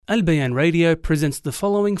Al Bayan Radio presents the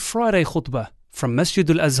following Friday khutbah from Masjid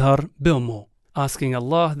Al-Azhar, Bilmo, asking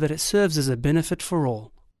Allah that it serves as a benefit for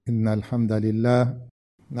all. إن الحمد لله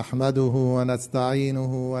نحمده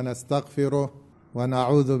ونستعينه ونستغفره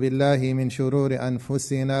ونعوذ بالله من شرور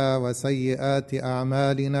أنفسنا وسيئات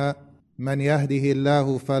أعمالنا من يهده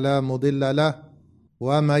الله فلا مضل له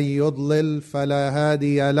ومن يضلل فلا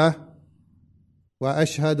هادي له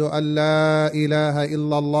وأشهد أن لا إله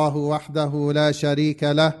إلا الله وحده لا شريك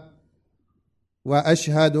له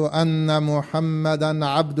وأشهد أن محمدا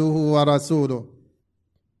عبده ورسوله.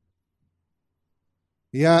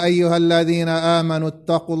 يا أيها الذين آمنوا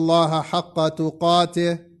اتقوا الله حق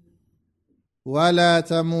تقاته ولا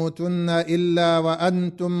تموتن إلا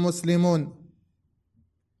وأنتم مسلمون.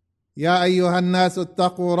 يا أيها الناس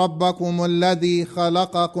اتقوا ربكم الذي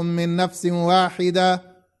خلقكم من نفس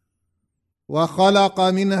واحدة وخلق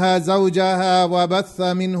منها زوجها وبث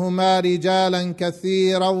منهما رجالا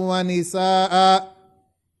كثيرا ونساء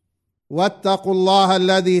واتقوا الله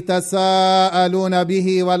الذي تساءلون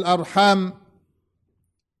به والأرحام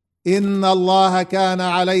إن الله كان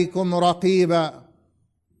عليكم رقيبا.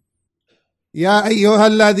 يا أيها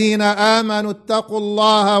الذين آمنوا اتقوا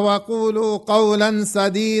الله وقولوا قولا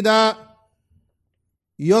سديدا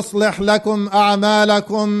يصلح لكم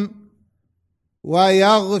أعمالكم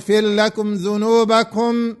ويغفر لكم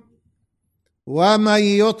ذنوبكم ومن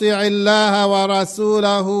يطع الله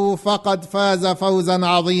ورسوله فقد فاز فوزا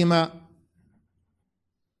عظيما.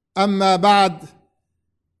 أما بعد،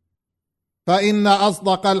 فإن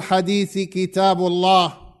أصدق الحديث كتاب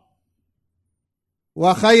الله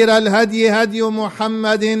وخير الهدي هدي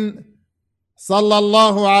محمد صلى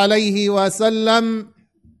الله عليه وسلم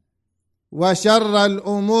وشر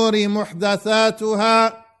الأمور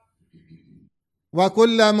محدثاتها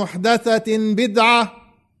وكل محدثة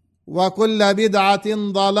بدعة وكل بدعة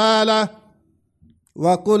ضلالة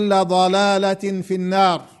وكل ضلالة في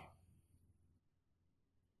النار.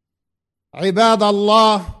 عباد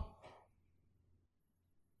الله،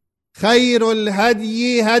 خير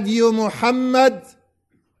الهدي هدي محمد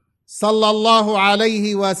صلى الله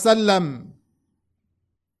عليه وسلم،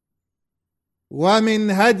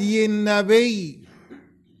 ومن هدي النبي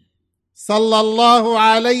صلى الله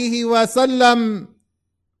عليه وسلم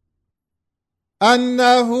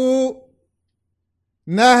أنه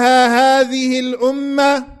نهى هذه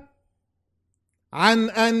الأمة عن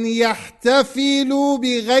أن يحتفلوا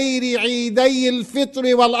بغير عيدي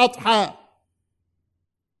الفطر والأضحى.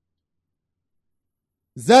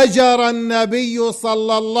 زجر النبي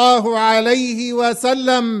صلى الله عليه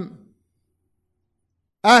وسلم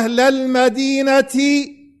أهل المدينة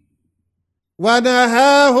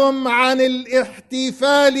ونهاهم عن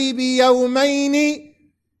الاحتفال بيومين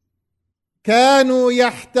كانوا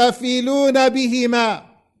يحتفلون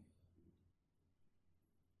بهما.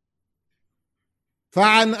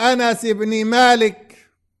 فعن أنس بن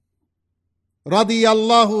مالك رضي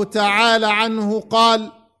الله تعالى عنه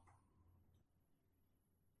قال: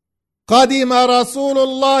 قدم رسول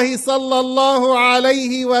الله صلى الله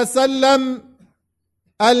عليه وسلم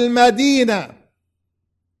المدينة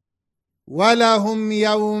ولهم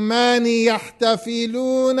يومان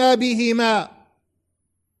يحتفلون بهما،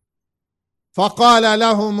 فقال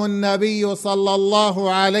لهم النبي صلى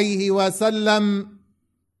الله عليه وسلم: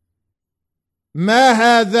 ما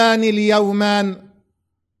هذان اليومان؟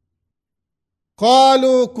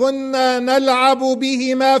 قالوا: كنا نلعب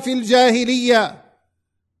بهما في الجاهلية.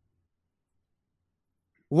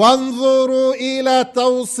 وانظروا إلى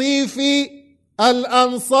توصيف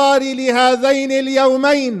الأنصار لهذين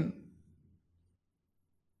اليومين،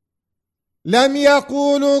 لم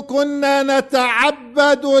يقولوا كنا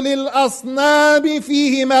نتعبد للأصنام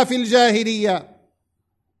فيهما في الجاهلية،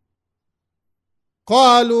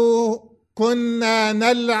 قالوا كنا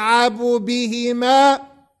نلعب بهما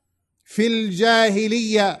في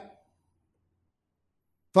الجاهلية.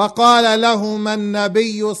 فقال لهما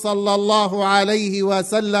النبي صلى الله عليه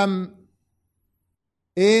وسلم: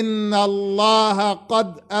 إن الله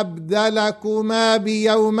قد أبدلكما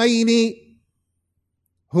بيومين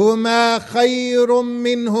هما خير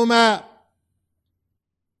منهما،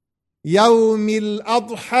 يوم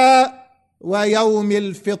الأضحى ويوم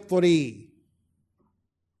الفطر.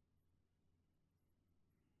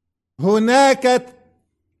 هناك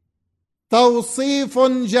توصيف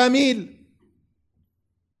جميل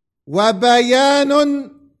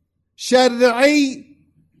وبيان شرعي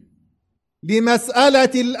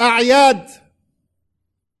لمسألة الأعياد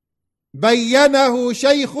بينه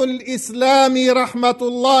شيخ الإسلام رحمة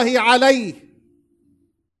الله عليه،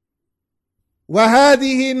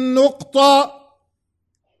 وهذه النقطة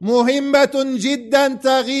مهمة جدا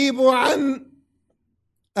تغيب عن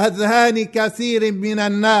أذهان كثير من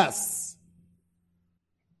الناس.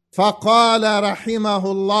 فقال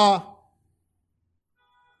رحمه الله: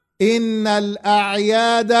 إن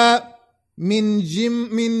الأعياد من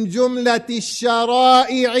جملة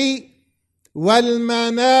الشرائع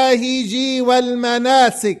والمناهج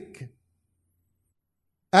والمناسك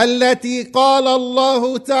التي قال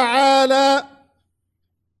الله تعالى: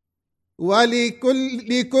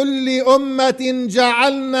 لكل أمة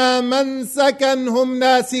جعلنا منسكا هم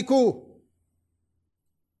ناسكوه،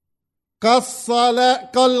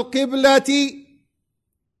 كالقبلة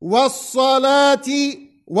والصلاة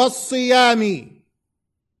والصيام.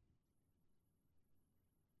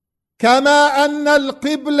 كما أن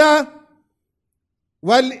القبلة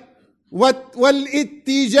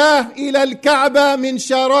والاتجاه إلى الكعبة من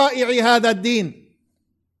شرائع هذا الدين،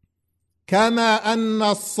 كما أن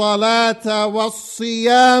الصلاة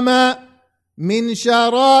والصيام من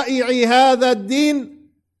شرائع هذا الدين،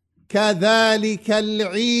 كذلك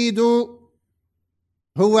العيد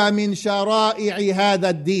هو من شرائع هذا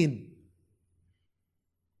الدين.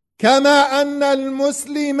 كما أن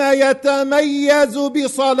المسلم يتميز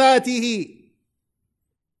بصلاته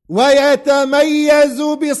ويتميز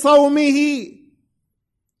بصومه،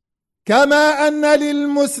 كما أن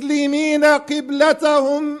للمسلمين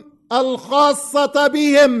قبلتهم الخاصة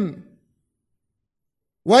بهم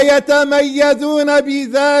ويتميزون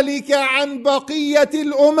بذلك عن بقية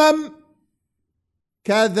الأمم،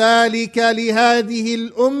 كذلك لهذه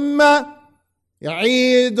الأمة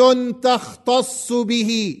عيد تختص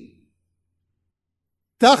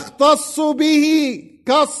به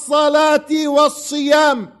كالصلاة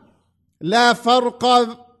والصيام، لا فرق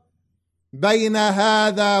بين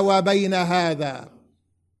هذا وبين هذا.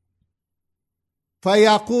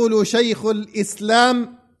 فيقول شيخ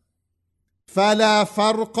الإسلام: فلا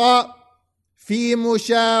فرق في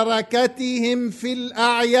مشاركتهم في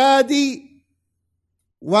الأعياد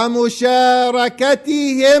ومشاركتهم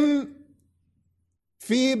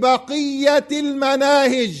في بقية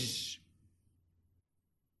المناهج.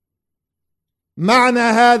 معنى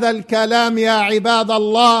هذا الكلام يا عباد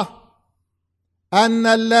الله أن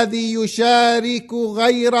الذي يشارك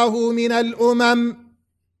غيره من الأمم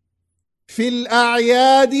في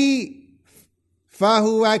الأعياد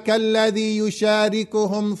فهو كالذي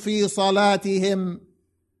يشاركهم في صلاتهم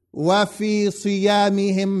وفي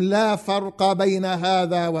صيامهم، لا فرق بين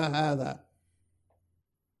هذا وهذا.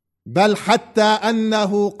 بل حتى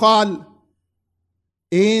أنه قال: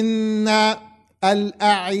 إن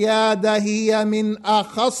الأعياد هي من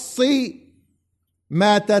أخص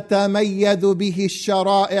ما تتميز به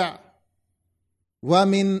الشرائع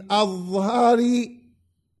ومن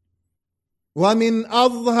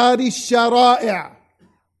أظهر الشرائع.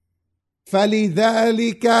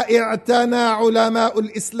 فلذلك اعتنى علماء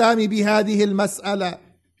الإسلام بهذه المسألة.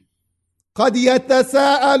 قد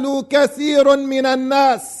يتساءل كثير من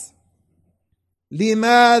الناس: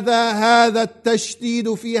 لماذا هذا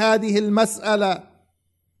التشديد في هذه المسألة؟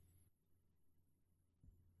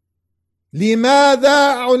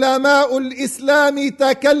 لماذا علماء الإسلام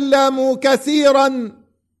تكلموا كثيرا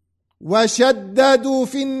وشددوا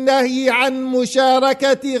في النهي عن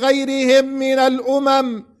مشاركة غيرهم من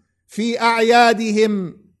الأمم في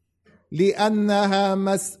أعيادهم؟ لأنها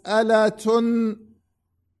مسألة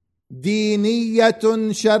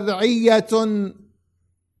دينية شرعية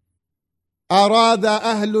أراد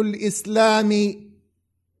أهل الإسلام،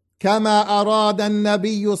 كما أراد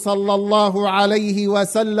النبي صلى الله عليه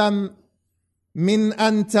وسلم، من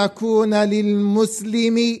أن تكون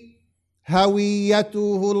للمسلم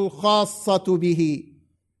هويته الخاصة به.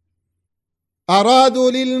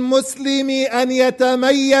 أرادوا للمسلم أن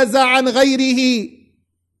يتميز عن غيره.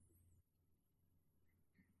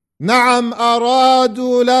 نعم،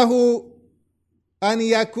 أرادوا له أن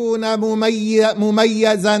يكون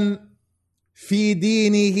مميزا في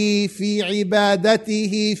دينه، في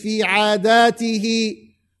عبادته، في عاداته،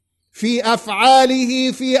 في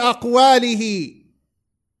أفعاله، في أقواله.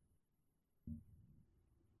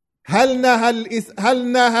 هل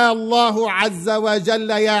نهى الله عز وجل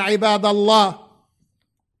يا عباد الله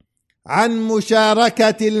عن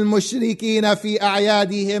مشاركة المشركين في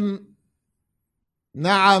أعيادهم؟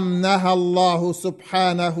 نعم، نهى الله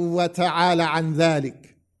سبحانه وتعالى عن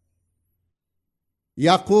ذلك.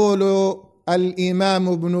 يقول الإمام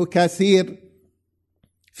ابن كثير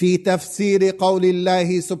في تفسير قول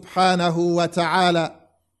الله سبحانه وتعالى: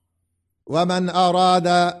 ومن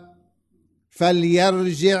أراد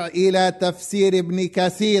فليرجع إلى تفسير ابن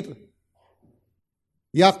كثير.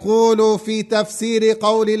 يقول في تفسير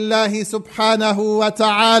قول الله سبحانه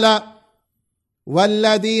وتعالى: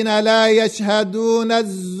 والذين لا يشهدون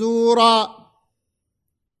الزور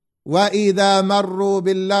وإذا مروا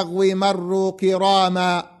باللغو مروا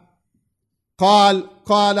كراما.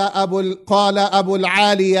 قال أبو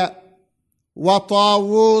العالية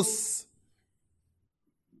وطاووس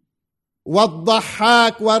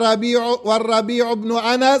والضحاك والربيع بن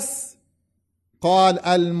أنس قال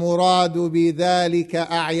المراد بذلك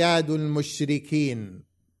أعياد المشركين.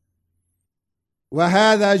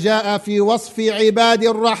 وهذا جاء في وصف عباد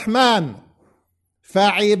الرحمن،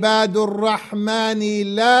 فعباد الرحمن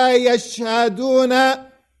لا يشهدون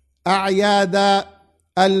أعياد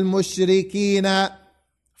المشركين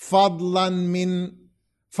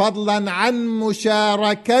فضلا عن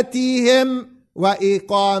مشاركتهم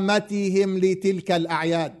وإقامتهم لتلك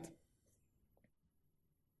الأعياد.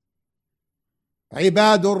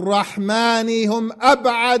 عباد الرحمن هم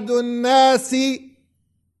أبعد الناس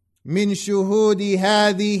من شهود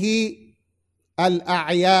هذه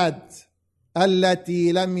الأعياد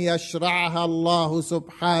التي لم يشرعها الله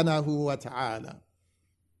سبحانه وتعالى.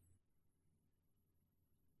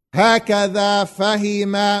 هكذا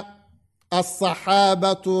فهم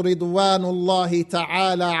الصحابة رضوان الله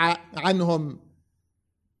تعالى عنهم.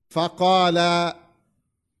 فقال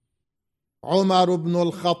عمر بن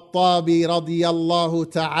الخطاب رضي الله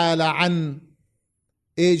تعالى عنه: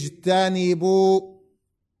 اجتنبوا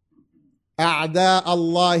أعداء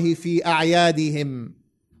الله في أعيادهم.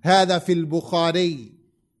 هذا في البخاري.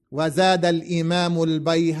 وزاد الإمام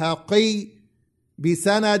البيهقي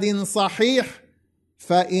بسند صحيح: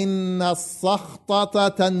 فإن السخطة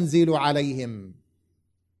تنزل عليهم،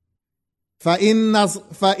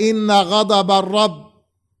 فإن غضب الرب،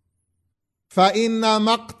 فإن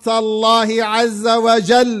مقت الله عز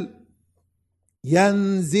وجل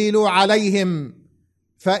ينزل عليهم.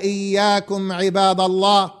 فإياكم عباد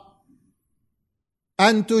الله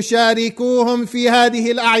أن تشاركوهم في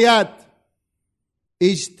هذه الأعياد.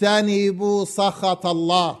 اجتنبوا سخط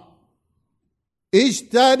الله،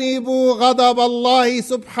 اجتنبوا غضب الله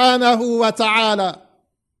سبحانه وتعالى.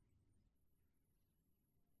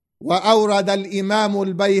 وأورد الإمام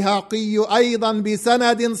البيهقي أيضا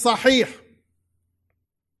بسند صحيح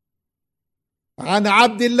عن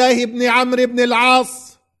عبد الله بن عمرو بن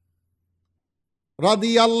العاص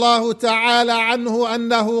رضي الله تعالى عنه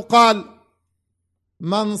أنه قال: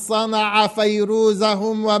 من صنع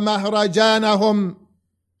فيروزهم ومهرجانهم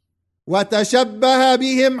وتشبه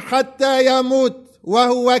بهم حتى يموت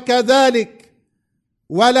وهو كذلك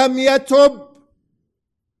ولم يتب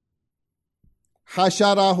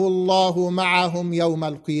حشره الله معهم يوم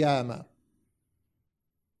القيامة.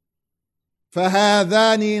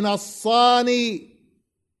 فهذان نصان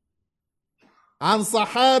عن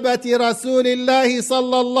صحابة رسول الله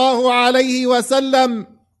صلى الله عليه وسلم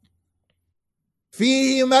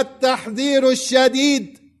فيهما التحذير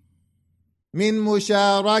الشديد من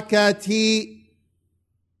مشاركة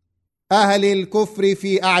أهل الكفر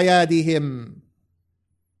في أعيادهم.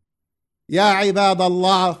 يا عباد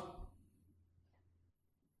الله،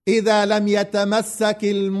 إذا لم يتمسك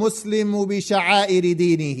المسلم بشعائر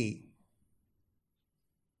دينه،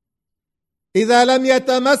 إذا لم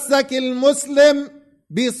يتمسك المسلم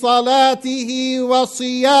بصلاته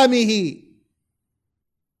وصيامه،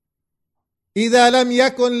 إذا لم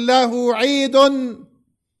يكن له عيد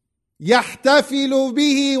يحتفل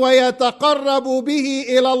به ويتقرب به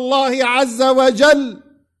إلى الله عز وجل،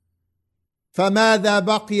 فماذا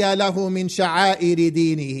بقي له من شعائر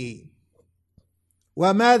دينه؟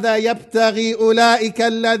 وماذا يبتغي أولئك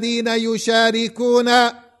الذين يشاركون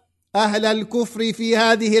أهل الكفر في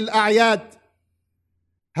هذه الأعياد؟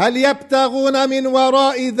 هل يبتغون من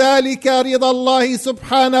وراء ذلك رضا الله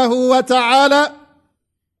سبحانه وتعالى؟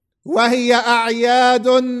 وهي أعياد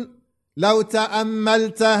لو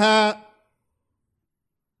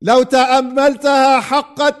تأملتها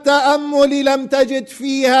حق التأمل لم تجد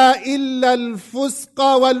فيها إلا الفسق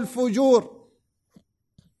والفجور،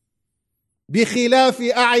 بخلاف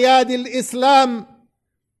أعياد الإسلام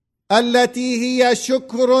التي هي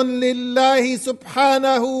شكر لله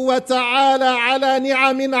سبحانه وتعالى على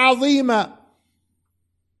نعم عظيمة.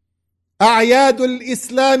 أعياد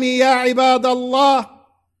الإسلام يا عباد الله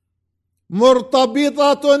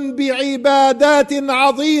مرتبطة بعبادات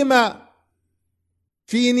عظيمة،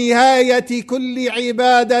 في نهاية كل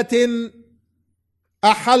عبادة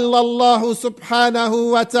أحل الله سبحانه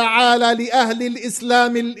وتعالى لأهل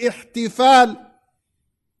الإسلام الاحتفال،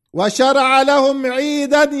 وشرع لهم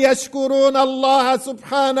عيدا يشكرون الله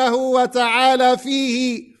سبحانه وتعالى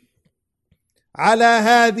فيه على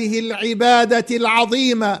هذه العبادة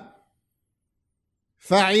العظيمة.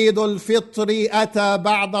 فعيد الفطر أتى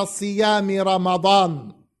بعد صيام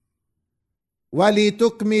رمضان،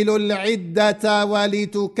 ولتكملوا العدة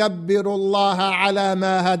ولتكبروا الله على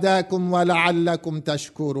ما هداكم ولعلكم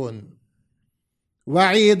تشكرون.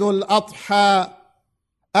 وعيد الأضحى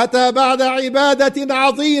أتى بعد عبادة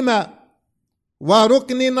عظيمة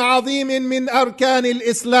وركن عظيم من أركان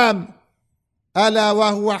الإسلام، ألا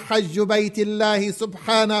وهو حج بيت الله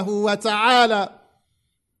سبحانه وتعالى،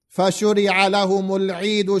 فشرع لهم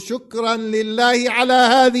العيد شكرا لله على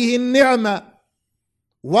هذه النعمة.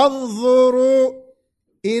 وانظروا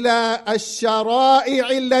إلى الشرائع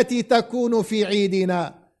التي تكون في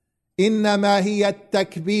عيدنا، إنما هي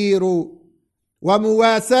التكبير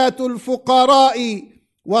ومواساة الفقراء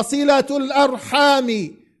وصلة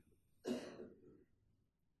الأرحام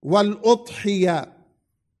والأضحية،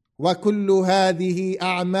 وكل هذه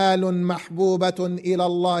أعمال محبوبة إلى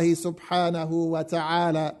الله سبحانه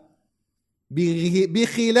وتعالى،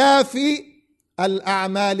 بخلاف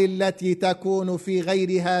الأعمال التي تكون في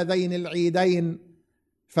غير هذين العيدين،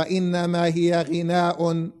 فإنما هي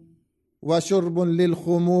غناء وشرب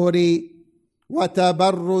للخمور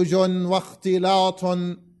وتبرج واختلاط،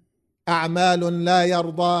 أعمال لا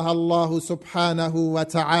يرضاها الله سبحانه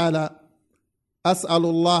وتعالى. أسأل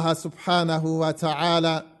الله سبحانه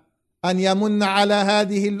وتعالى أن يمن على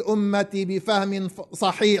هذه الأمة بفهم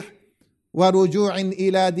صحيح ورجوع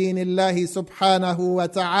إلى دين الله سبحانه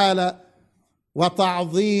وتعالى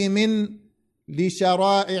وتعظيم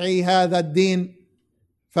لشرائع هذا الدين،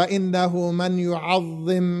 فإنه من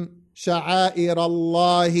يعظم شعائر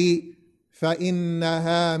الله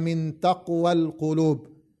فإنها من تقوى القلوب.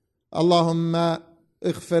 اللهم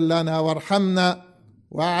اغفر لنا وارحمنا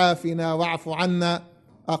وعافنا واعف عنا.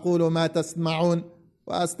 أقول ما تسمعون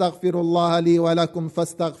وأستغفر الله لي ولكم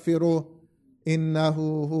فاستغفروه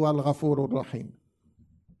إنه هو الغفور الرحيم.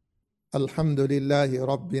 الحمد لله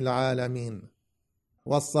رب العالمين،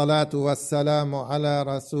 والصلاة والسلام على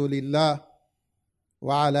رسول الله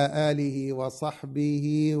وعلى آله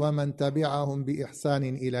وصحبه ومن تبعهم بإحسان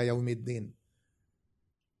إلى يوم الدين.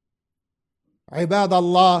 عباد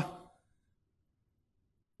الله،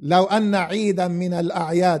 لو أن عيدا من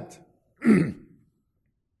الأعياد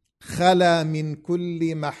خلا من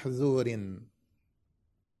كل محذور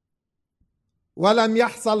ولم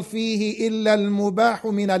يحصل فيه إلا المباح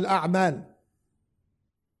من الأعمال،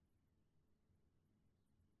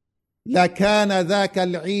 لكان ذاك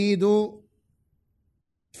العيد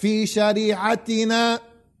في شريعتنا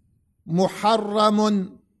محرم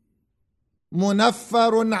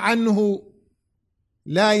منفر عنه،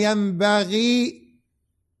 لا ينبغي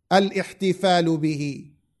الاحتفال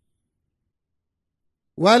به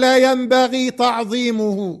ولا ينبغي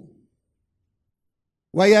تعظيمه.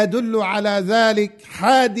 ويدل على ذلك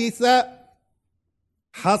حادثة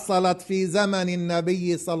حصلت في زمن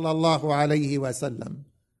النبي صلى الله عليه وسلم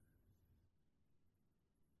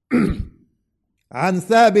عن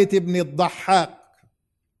ثابت بن الضحاك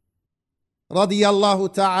رضي الله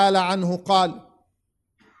تعالى عنه قال: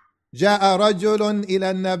 جاء رجل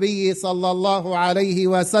إلى النبي صلى الله عليه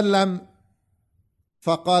وسلم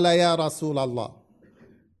فقال: يا رسول الله،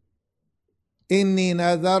 إني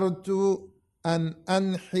نذرت أن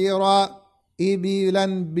أنحر إبلا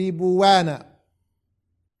ببوانا.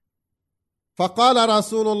 فقال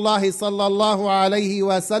رسول الله صلى الله عليه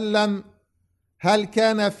وسلم: هل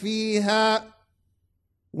كان فيها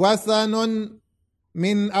وثن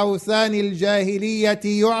من أوثان الجاهلية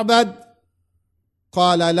يعبد؟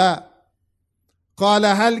 قال: لا. قال: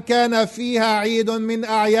 هل كان فيها عيد من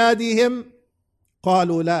أعيادهم؟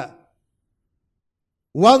 قالوا: لا.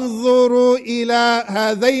 وانظروا إلى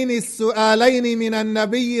هذين السؤالين من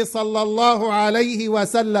النبي صلى الله عليه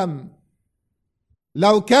وسلم،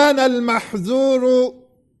 لو كان المحذور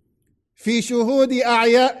في شهود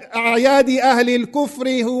أعياد أهل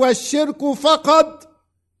الكفر هو الشرك فقط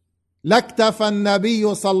لاكتفى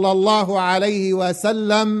النبي صلى الله عليه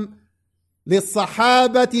وسلم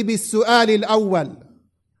للصحابة بالسؤال الأول،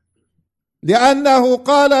 لأنه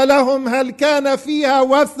قال لهم: هل كان فيها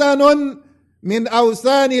وثن من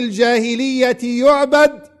أوثان الجاهلية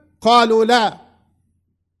يعبد؟ قالوا: لا.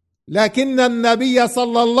 لكن النبي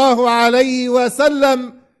صلى الله عليه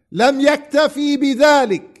وسلم لم يكتفي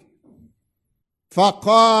بذلك،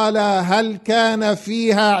 فقال: هل كان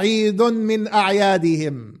فيها عيد من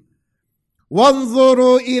أعيادهم؟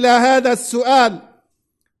 وانظروا إلى هذا السؤال،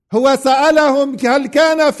 هو سألهم: هل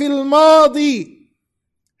كان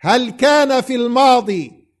في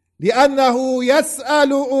الماضي، لأنه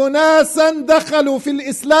يسأل أناسا دخلوا في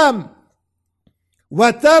الإسلام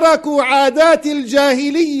وتركوا عادات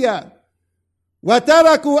الجاهلية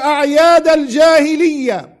وتركوا أعياد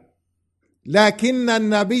الجاهلية، لكن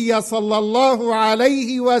النبي صلى الله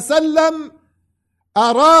عليه وسلم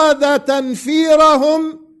أراد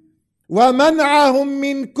تنفيرهم ومنعهم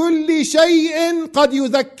من كل شيء قد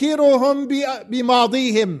يذكرهم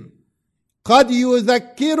بماضيهم، قد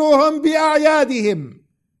يذكرهم بأعيادهم،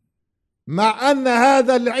 مع أن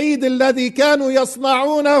هذا العيد الذي كانوا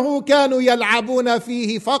يصنعونه كانوا يلعبون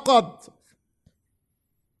فيه فقط.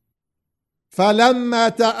 فلما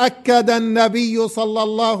تأكد النبي صلى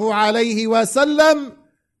الله عليه وسلم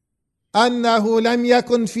أنه لم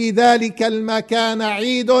يكن في ذلك المكان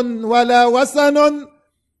عيد ولا وثن،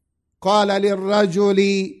 قال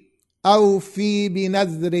للرجل: أوفي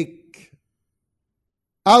بنذرك،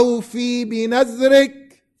 أوفي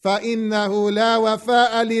بنذرك، فإنه لا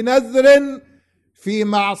وفاء لنذر في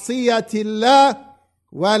معصية الله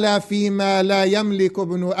ولا فيما لا يملك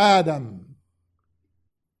ابن آدم.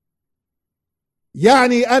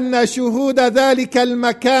 يعني أن شهود ذلك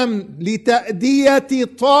المكان لتأدية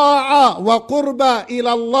طاعة وقربة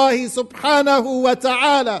إلى الله سبحانه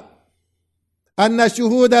وتعالى، أن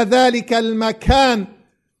شهود ذلك المكان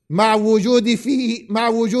مع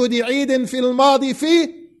وجود عيد في الماضي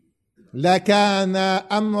فيه لكان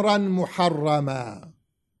أمرا محرما.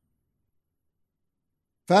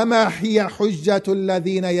 فما هي حجة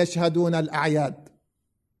الذين يشهدون الأعياد؟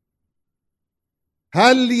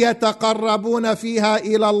 هل يتقربون فيها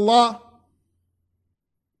إلى الله؟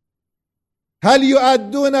 هل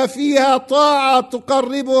يؤدون فيها طاعة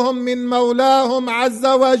تقربهم من مولاهم عز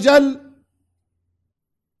وجل؟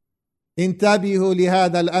 انتبهوا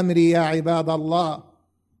لهذا الأمر يا عباد الله.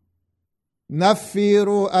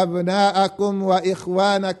 نفروا أبناءكم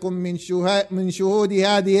وإخوانكم من شهود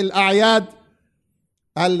هذه الأعياد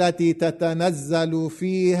التي يتنزل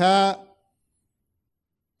فيها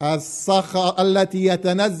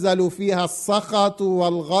السخط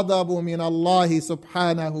والغضب من الله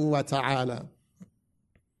سبحانه وتعالى.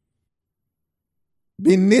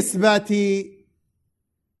 بالنسبة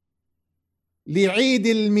لعيد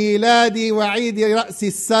الميلاد وعيد رأس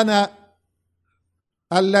السنة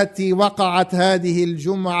التي وقعت هذه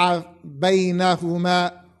الجمعة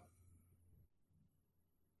بينهما،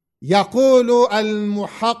 يقول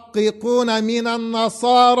المحققون من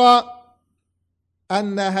النصارى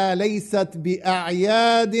أنها ليست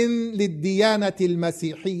بأعياد للديانة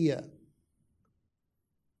المسيحية.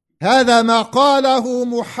 هذا ما قاله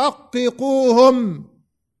محققوهم،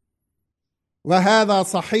 وهذا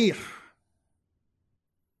صحيح،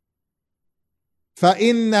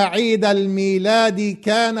 فإن عيد الميلاد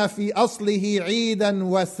كان في أصله عيدا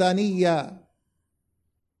وثنيا.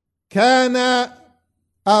 كان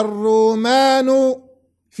الرومان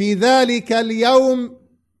في ذلك اليوم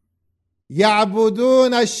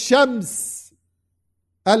يعبدون الشمس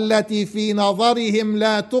التي في نظرهم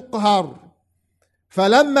لا تقهر،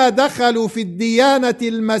 فلما دخلوا في الديانة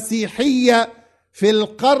المسيحية في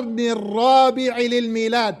القرن الرابع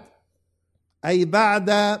للميلاد، أي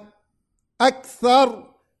بعد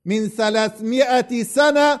أكثر من 300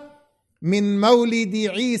 سنة من مولد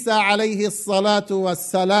عيسى عليه الصلاة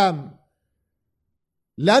والسلام،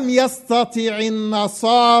 لم يستطع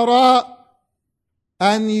النصارى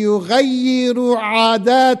أن يغيروا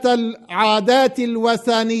عادات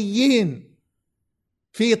الوثنيين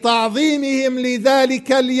في تعظيمهم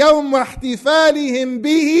لذلك اليوم واحتفالهم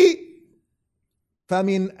به،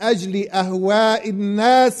 فمن أجل أهواء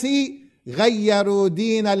الناس غيروا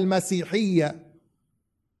دين المسيحية،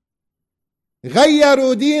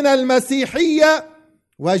 غيروا دين المسيحية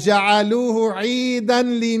وجعلوه عيدا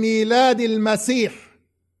لميلاد المسيح،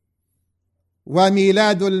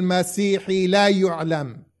 وميلاد المسيح لا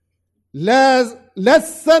يعلم، لا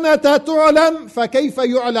السنة تعلم، فكيف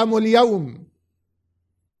يعلم اليوم؟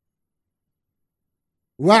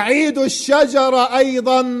 وعيد الشجرة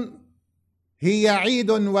أيضا هي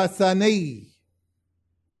عيد وثني.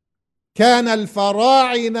 كان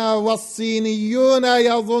الفراعنة والصينيون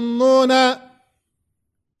يظنون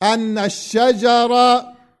أن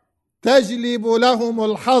الشجرة تجلب لهم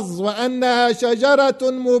الحظ وأنها شجرة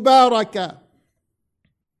مباركة.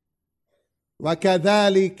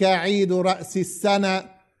 وكذلك عيد رأس السنة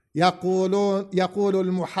يقول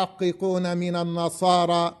المحققون من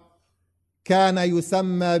النصارى كان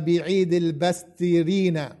يسمى بعيد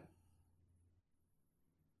البسترين،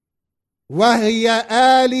 وهي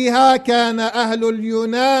آلهة كان أهل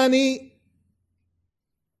اليونان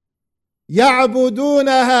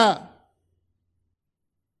يعبدونها،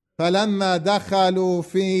 فلما دخلوا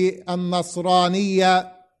في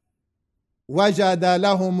النصرانية وجد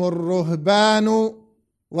لهم الرهبان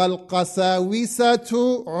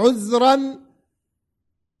والقساوسة عذرا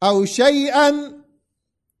أو شيئا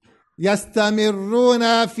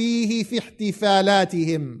يستمرون فيه في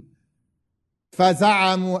احتفالاتهم،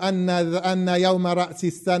 فزعموا أن يوم رأس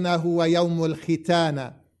السنة هو يوم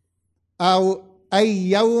الختان، أو أي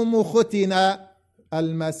يوم ختن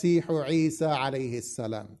المسيح عيسى عليه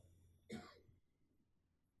السلام.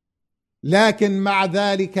 لكن مع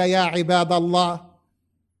ذلك يا عباد الله،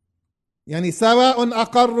 يعني سواء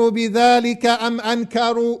أقروا بذلك أم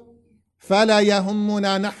أنكروا، فلا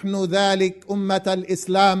يهمنا نحن ذلك أمة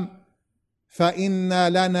الإسلام، فإن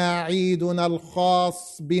لنا عيدنا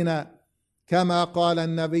الخاص بنا، كما قال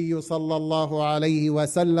النبي صلى الله عليه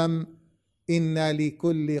وسلم: إن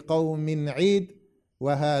لكل قوم عيد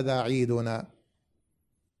وهذا عيدنا.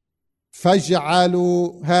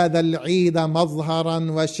 فاجعلوا هذا العيد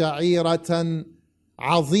مظهرا وشعيرة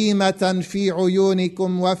عظيمة في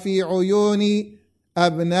عيونكم وفي عيون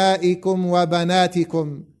أبنائكم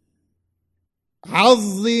وبناتكم.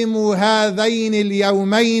 عظموا هذين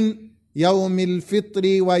اليومين، يوم الفطر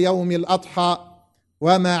ويوم الأضحى،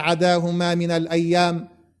 وما عداهما من الأيام،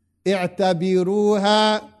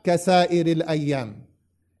 اعتبروها كسائر الأيام،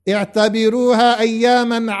 اعتبروها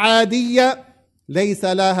أياما عادية ليس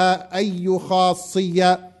لها أي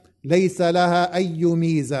خاصية، ليس لها أي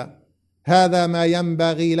ميزة. هذا ما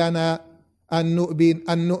ينبغي لنا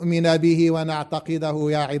أن نؤمن به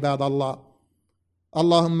ونعتقده يا عباد الله.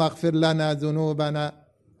 اللهم اغفر لنا ذنوبنا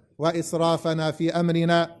وإسرافنا في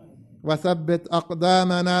أمرنا، وثبت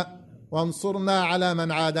أقدامنا، وانصرنا على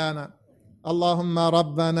من عادانا. اللهم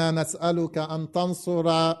ربنا نسألك أن تنصر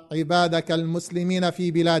عبادك المسلمين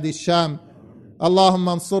في بلاد الشام، اللهم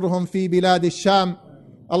انصرهم في بلاد الشام،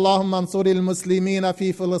 اللهم انصر المسلمين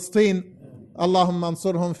في فلسطين، اللهم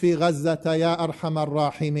انصرهم في غزة يا أرحم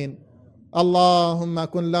الراحمين. اللهم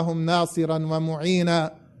كن لهم ناصرا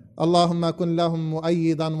ومعينا، اللهم كن لهم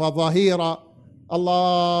مؤيدا وظهيرا،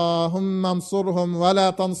 اللهم انصرهم ولا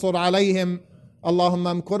تنصر عليهم، اللهم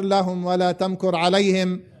امكر لهم ولا تمكر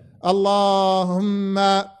عليهم، اللهم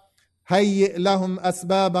هيئ لهم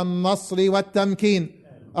أسباب النصر والتمكين،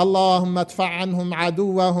 اللهم ادفع عنهم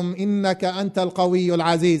عدوهم إنك أنت القوي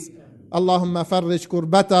العزيز. اللهم فرج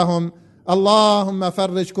كربتهم، اللهم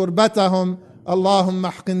فرج كربتهم، اللهم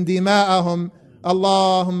احقن دماءهم،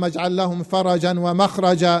 اللهم اجعل لهم فرجا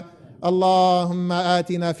ومخرجا. اللهم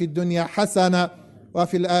آتنا في الدنيا حسنة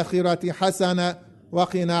وفي الآخرة حسنة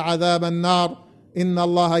وقنا عذاب النار. إن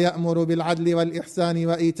الله يأمر بالعدل والإحسان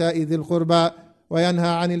وإيتاء ذي القربى وينهى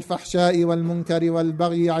عن الفحشاء والمنكر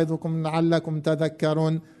والبغي يعظكم لعلكم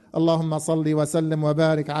تذكرون. اللهم صل وسلم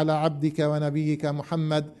وبارك على عبدك ونبيك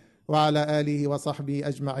محمد وعلى آله وصحبه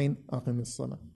أجمعين. أقم الصلاة.